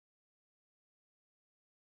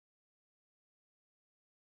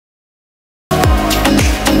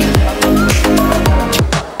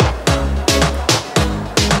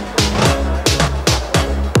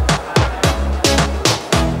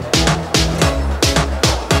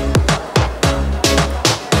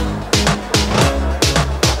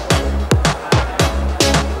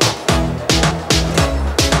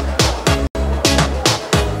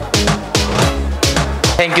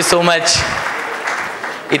Thank you so much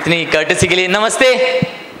इतनी courtesy के लिए। नमस्ते।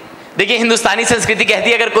 देखिए, हिंदुस्तानी संस्कृति कहती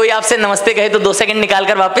है अगर कोई आपसे नमस्ते कहे तो 2 सेकंड निकाल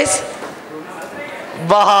कर वापस।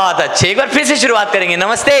 बहुत अच्छे, एक बार फिर से शुरुआत करेंगे।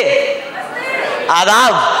 नमस्ते,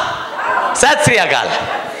 आदाब, सत श्री अकाल।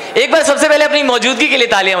 एक बार सबसे पहले अपनी मौजूदगी के लिए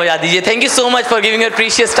तालियां बजा दीजिए। Thank you so much for giving your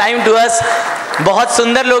precious time to us. बहुत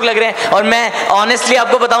सुंदर लोग लग रहे हैं, और मैं ऑनेस्टली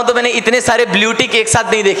आपको बताऊं तो मैंने इतने सारे ब्लू टिक एक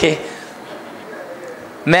साथ नहीं देखे।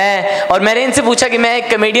 मैंने इनसे पूछा कि मैं एक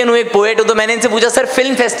कमेडियन हूँ, एक पोएट हूँ, तो मैंने इनसे पूछा सर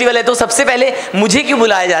फिल्म फेस्टिवल है तो सबसे पहले मुझे क्यों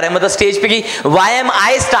बुलाया जा रहा है, मतलब स्टेज पे, कि Y M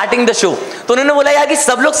I starting the show. तो उन्होंने बोला यार कि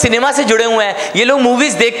सब लोग सिनेमा से जुड़े हुए हैं, ये लोग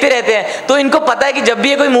मूवीज देखते रहते हैं, तो इनको पता है कि जब भी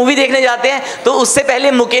ये कोई मूवी देखने जाते हैं तो उससे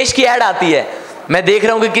पहले मुकेश की ऐड आती है। मैं देख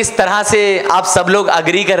रहा हूँ कि किस तरह से आप सब लोग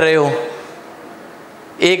अग्री कर रहे हो।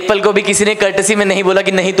 एक पल को भी किसी ने कर्टसी में नहीं बोला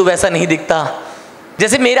कि नहीं तू वैसा नहीं दिखता।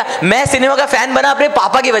 जैसे मैं सिनेमा का फैन बना अपने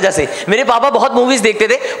पापा की वजह से। मेरे पापा बहुत मूवीज देखते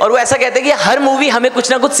थे और वो ऐसा कहते हैं कि हर मूवी हमें कुछ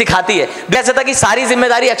ना कुछ सिखाती है। वैसा था कि सारी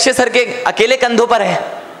जिम्मेदारी अक्षय सर के अकेले कंधों पर है,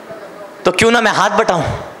 तो क्यों ना मैं हाथ बटाऊं।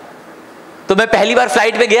 तो मैं पहली बार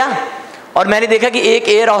फ्लाइट में गया और मैंने देखा कि एक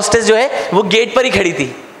एयर हॉस्टेस जो है वो गेट पर ही खड़ी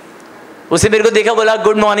थी। उसे मेरे को देखा, बोला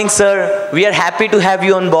good morning sir, we are happy to have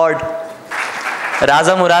you on board.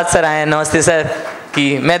 Raja Murad sir आए, नमस्ते सर। कि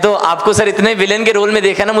मैं तो आपको सर इतने विलेन के रोल में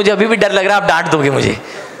देखा ना, मुझे अभी भी डर लग रहा है आप डांट दोगे मुझे,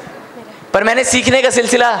 पर मैंने सीखने का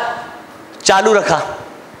सिलसिला चालू रखा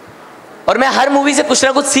और मैं हर मूवी से कुछ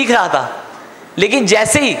ना कुछ सीख रहा था। लेकिन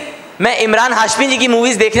जैसे ही मैं इमरान हाशमी जी की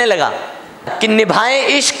मूवीज देखने लगा कि निभाएं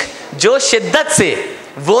इश्क जो शिद्दत से,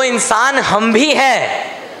 वो इंसान हम भी हैं,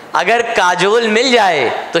 अगर काजोल मिल जाए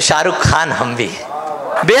तो शाहरुख खान हम भी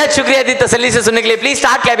हैं। बेहद शुक्रिया इतनी तसल्ली से सुनने के लिए। Please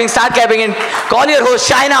start clapping and call your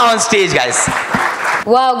host Shaina on stage guys.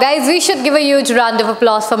 Wow, guys, we should give a huge round of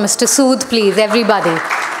applause for Mr. Sood, please, everybody.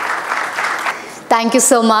 Thank you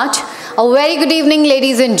so much. A very good evening,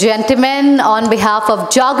 ladies and gentlemen. On behalf of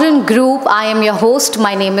Jagran Group, I am your host.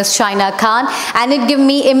 My name is Shaina Khan, and it gives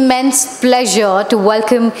me immense pleasure to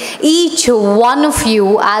welcome each one of you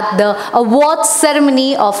at the awards ceremony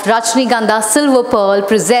of Rajnigandha Silver Pearl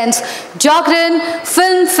presents Jagran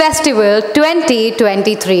Film Festival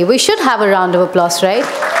 2023. We should have a round of applause,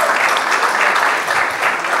 right?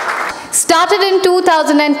 Started in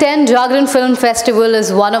 2010, Jagran Film Festival is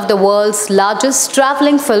one of the world's largest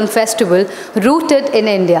traveling film festival rooted in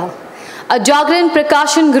India. A Jagran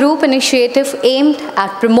Prakashan Group initiative aimed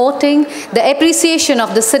at promoting the appreciation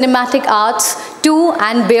of the cinematic arts to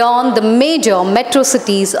and beyond the major metro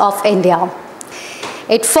cities of India.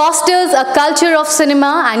 It fosters a culture of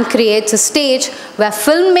cinema and creates a stage where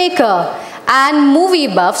filmmaker and movie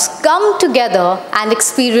buffs come together and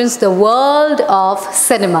experience the world of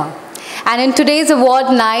cinema. And in today's award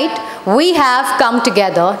night, we have come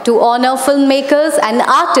together to honor filmmakers and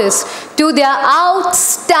artists to their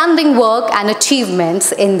outstanding work and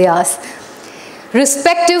achievements in their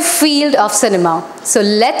respective field of cinema. So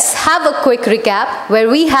let's have a quick recap where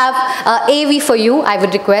we have AV for you. I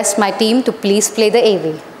would request my team to please play the AV.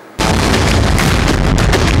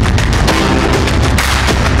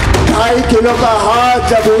 2.5 kilo का हाथ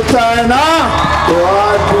जब उठता है ना तो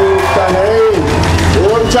हाथ भी उठता नहीं,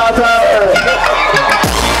 उड़ जाता है।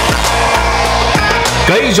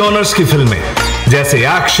 कई जॉनर्स की फिल्में जैसे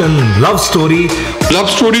action, love story. Love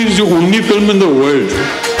Story is the only film in the world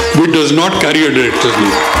which does not carry a director's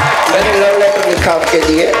name. मैंने लव लेटर लिखा आपके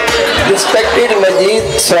लिए। Respected Majid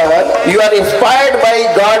sir, you are inspired by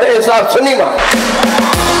goddess of cinema.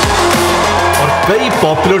 और कई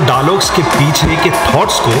popular dialogues के पीछे के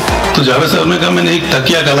thoughts को तो जावेद साहब ने कहा मैंने एक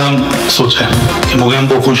तकिया कलाम सोचा है कि मुझे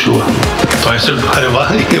हमको खुश हुआ, तो ऐसे अरे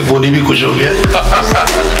वाह ये बोनी भी खुश हो गया।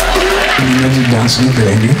 डांस नहीं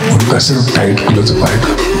करेंगे, उनका सिर्फ टाइट क्लोजअप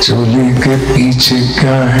आएगा। चोली के पीछे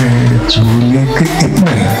क्या है, चोली के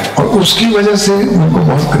इतना है, और उसकी वजह से उनको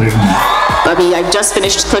बहुत क्रेडिट मिला। Abhi, I've just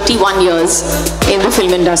finished 31 years in the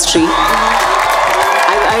film industry.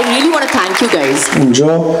 I really want to thank you guys.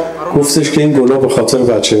 اونجا گفتش که این گلا به خاطر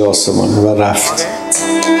بچه آسمان و رفت.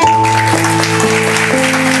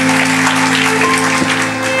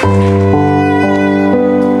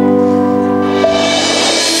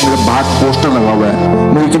 Poster लगा हुआ है,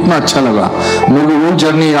 मुझे कितना अच्छा लगा। मुझे वो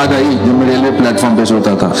जर्नी याद आई जब मैं रेलवे प्लेटफॉर्म पे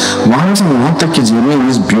सोता था। वहां से वहां तक की journey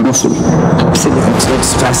is beautiful,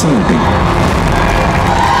 it's fascinating.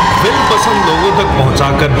 Film पसंद लोगों तक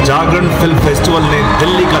पहुंचाकर जागरण फिल्म फेस्टिवल ने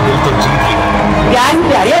दिल्ली का दिल तो जीत लिया। प्यार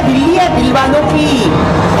प्यारे दिल्ली है दिल वालों की।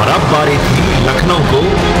 और अब बारी थी लखनऊ को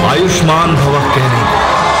आयुष्मान भवः कहने की।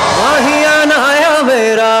 माहियाना आया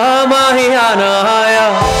मेरा, माहियाना आया।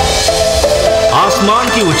 आसमान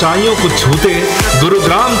की ऊंचाइयों को छूते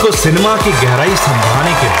गुरुग्राम को सिनेमा की गहराई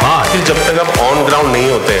समझाने के बाद जब तक आप ऑन ग्राउंड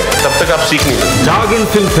नहीं होते तब तक आप सीख नहीं सकते। जागरण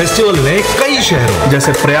फिल्म फेस्टिवल ने कई शहरों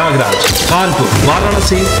जैसे प्रयागराज, कानपुर,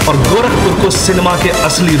 वाराणसी और गोरखपुर को सिनेमा के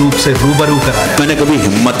असली रूप से रूबरू कराया। मैंने कभी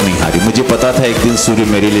हिम्मत नहीं हारी, मुझे पता था एक दिन सूर्य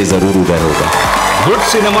मेरे लिए जरूर उदय होगा। गुड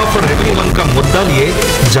सिनेमा फॉर एवरीवन का मुद्दा लिए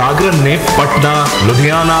जागरण ने पटना,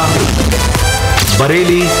 लुधियाना,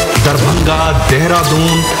 बरेली, दरभंगा,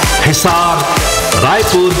 देहरादून, हिसार,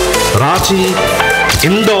 रायपुर, रांची,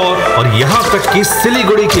 इंदौर और यहाँ तक कि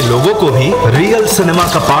सिलीगुड़ी के लोगों को भी रियल सिनेमा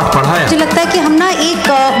का पाठ पढ़ाया। मुझे लगता है कि हम ना एक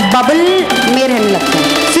बबल में रहने लगते हैं,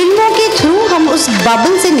 फिल्मों के थ्रू हम उस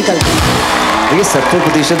बबल से निकलते हैं। देखिए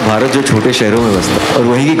 70% भारत जो छोटे शहरों में बसता है और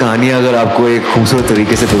वहीं की कहानियां अगर आपको एक खूबसूरत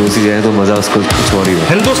तरीके से परोसी जाए तो मजा उसको कुछ और ही है।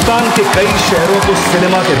 हिंदुस्तान के कई शहरों को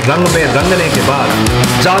सिनेमा के रंग में रंगने के बाद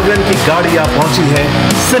जागरण की गाड़ियां पहुंची है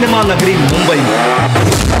सिनेमा नगरी मुंबई में।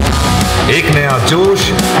 एक नया जोश,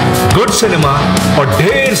 गुड सिनेमा और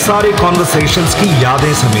ढेर सारे कॉन्वर्सेशंस की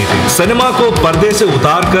यादें समेटे सिनेमा को पर्दे से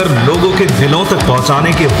उतारकर लोगों के दिलों तक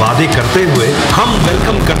पहुंचाने के वादे करते हुए हम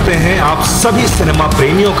वेलकम करते हैं आप सभी सिनेमा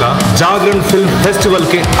प्रेमियों का जागरण फिल्म फेस्टिवल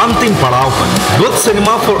के अंतिम पड़ाव पर। गुड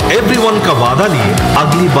सिनेमा फॉर एवरीवन का वादा लिए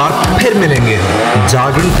अगली बार फिर मिलेंगे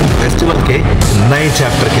जागरण फिल्म फेस्टिवल के नए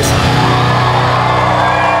चैप्टर के साथ।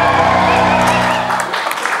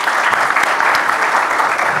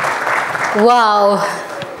 Wow.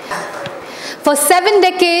 For 7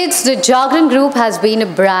 decades, the Jagran Group has been a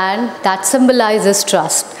brand that symbolizes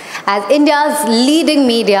trust. As India's leading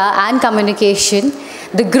media and communication,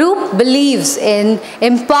 the group believes in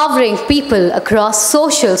empowering people across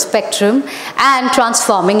social spectrum and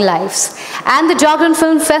transforming lives. And the Jagran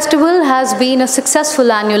Film Festival has been a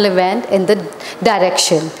successful annual event in the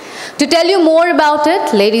direction. To tell you more about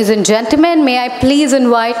it, ladies and gentlemen, may I please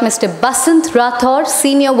invite Mr. Basant Rathod,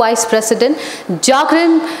 Senior Vice President,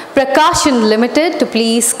 Jagran Prakashan Limited, to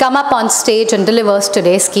please come up on stage and deliver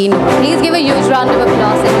today's keynote. Please give a huge round of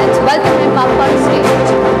applause and let's welcome him up on stage.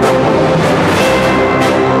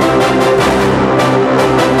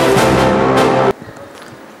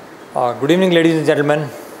 Good evening, ladies and gentlemen.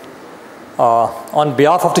 On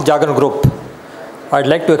behalf of the Jagran Group, I'd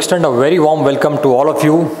like to extend a very warm welcome to all of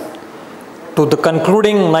you to the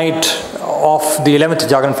concluding night of the 11th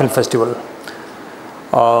Jagran Film Festival.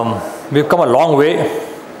 We've come a long way.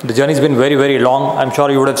 The journey's been very, very long. I'm sure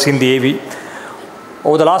you would have seen the AV.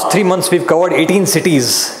 Over the last 3 months, we've covered 18 cities.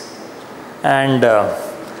 And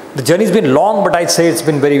the journey's been long, but I'd say it's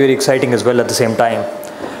been very, very exciting as well at the same time.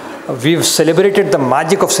 We've celebrated the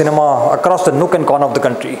magic of cinema across the nook and corner of the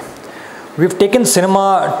country. We've taken cinema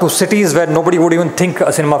to cities where nobody would even think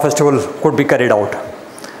a cinema festival could be carried out.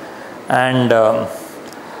 And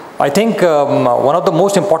I think one of the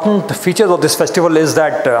most important features of this festival is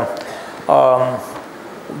that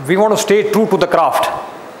we want to stay true to the craft,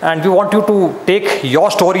 and we want you to take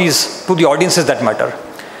your stories to the audiences that matter.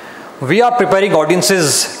 We are preparing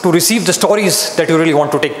audiences to receive the stories that you really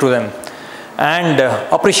want to take to them and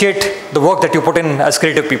appreciate the work that you put in as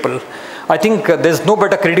creative people. I think there's no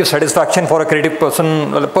better creative satisfaction for a creative person,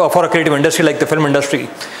 for a creative industry like the film industry,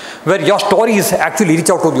 where your stories actually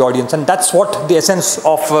reach out to the audience, and that's what the essence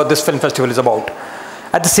of this film festival is about.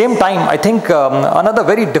 At the same time, I think another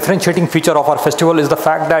very differentiating feature of our festival is the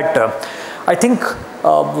fact that I think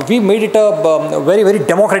we made it a very, very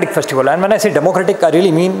democratic festival. And when I say democratic, I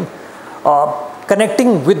really mean connecting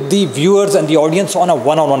with the viewers and the audience on a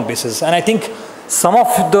one-on-one basis. And I think some of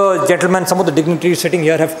the gentlemen, some of the dignitaries sitting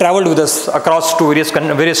here have traveled with us across to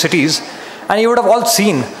various cities, and you would have all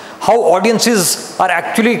seen how audiences are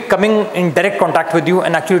actually coming in direct contact with you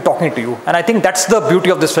and actually talking to you. And I think that's the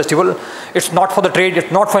beauty of this festival. It's not for the trade,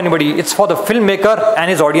 it's not for anybody, it's for the filmmaker and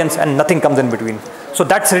his audience, and nothing comes in between. So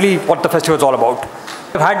that's really what the festival is all about.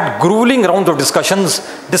 We've had grueling rounds of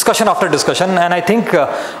discussion after discussion, and I think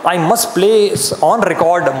I must place on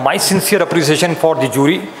record my sincere appreciation for the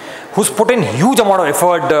jury, who's put in huge amount of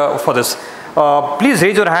effort for this. Please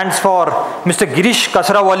raise your hands for Mr. Girish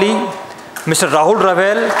Kasrawali, Mr. Rahul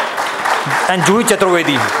Ravel, and Juhi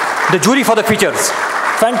Chaturvedi, the jury for the features.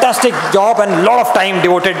 Fantastic job and a lot of time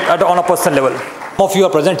devoted on a personal level. Some of you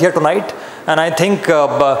are present here tonight, and I think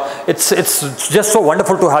it's just so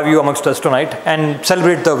wonderful to have you amongst us tonight and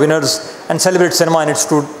celebrate the winners and celebrate cinema in its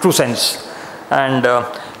true sense. And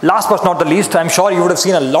last but not the least, I'm sure you would have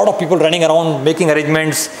seen a lot of people running around, making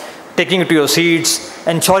arrangements, taking you to your seats,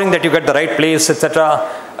 ensuring that you get the right place, etc.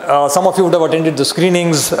 Some of you would have attended the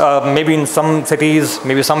screenings, maybe in some cities,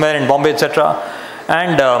 maybe somewhere in Bombay, etc.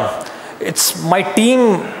 And it's my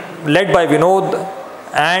team led by Vinod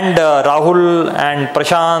and Rahul and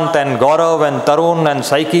Prashant and Gaurav and Tarun and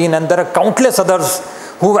Saikin, and there are countless others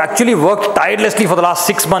who actually worked tirelessly for the last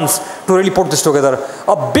 6 months to really put this together.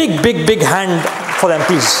 A big hand for them,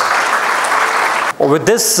 please. With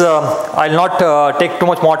this, I'll not take too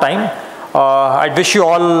much more time. I wish you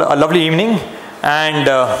all a lovely evening, and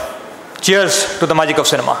cheers to the magic of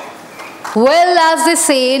cinema. Well, as they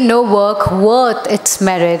say, no work worth its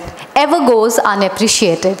merit ever goes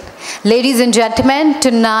unappreciated. Ladies and gentlemen,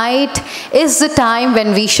 tonight is the time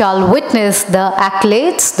when we shall witness the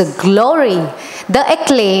accolades, the glory, the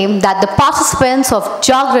acclaim that the participants of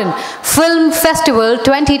Jagran Film Festival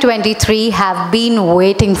 2023 have been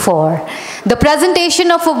waiting for. The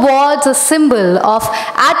presentation of awards, a symbol of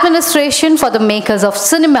administration for the makers of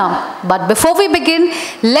cinema. But before we begin,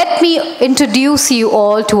 let me introduce you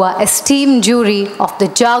all to our esteemed jury of the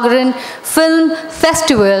Jagran Film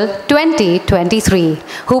Festival 2023,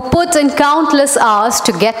 who puts in countless hours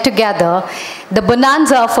to get together the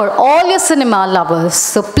bonanza for all your cinema lovers.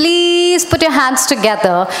 So please put your hands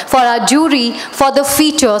together for our jury for the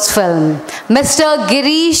features film. Mr.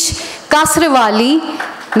 Girish Kasriwali,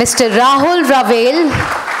 Mr. Rahul Ravel.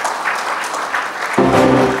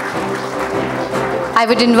 I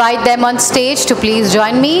would invite them on stage to please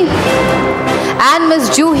join me. And Ms.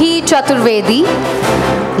 Juhi Chaturvedi.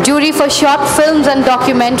 Jury for short films and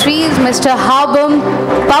documentaries, Mr.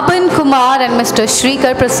 Paban Kumar and Mr.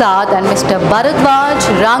 Shrikar Prasad and Mr. Bharadwaj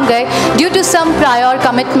Rangai. Due to some prior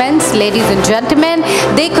commitments, ladies and gentlemen,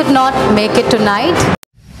 they could not make it tonight.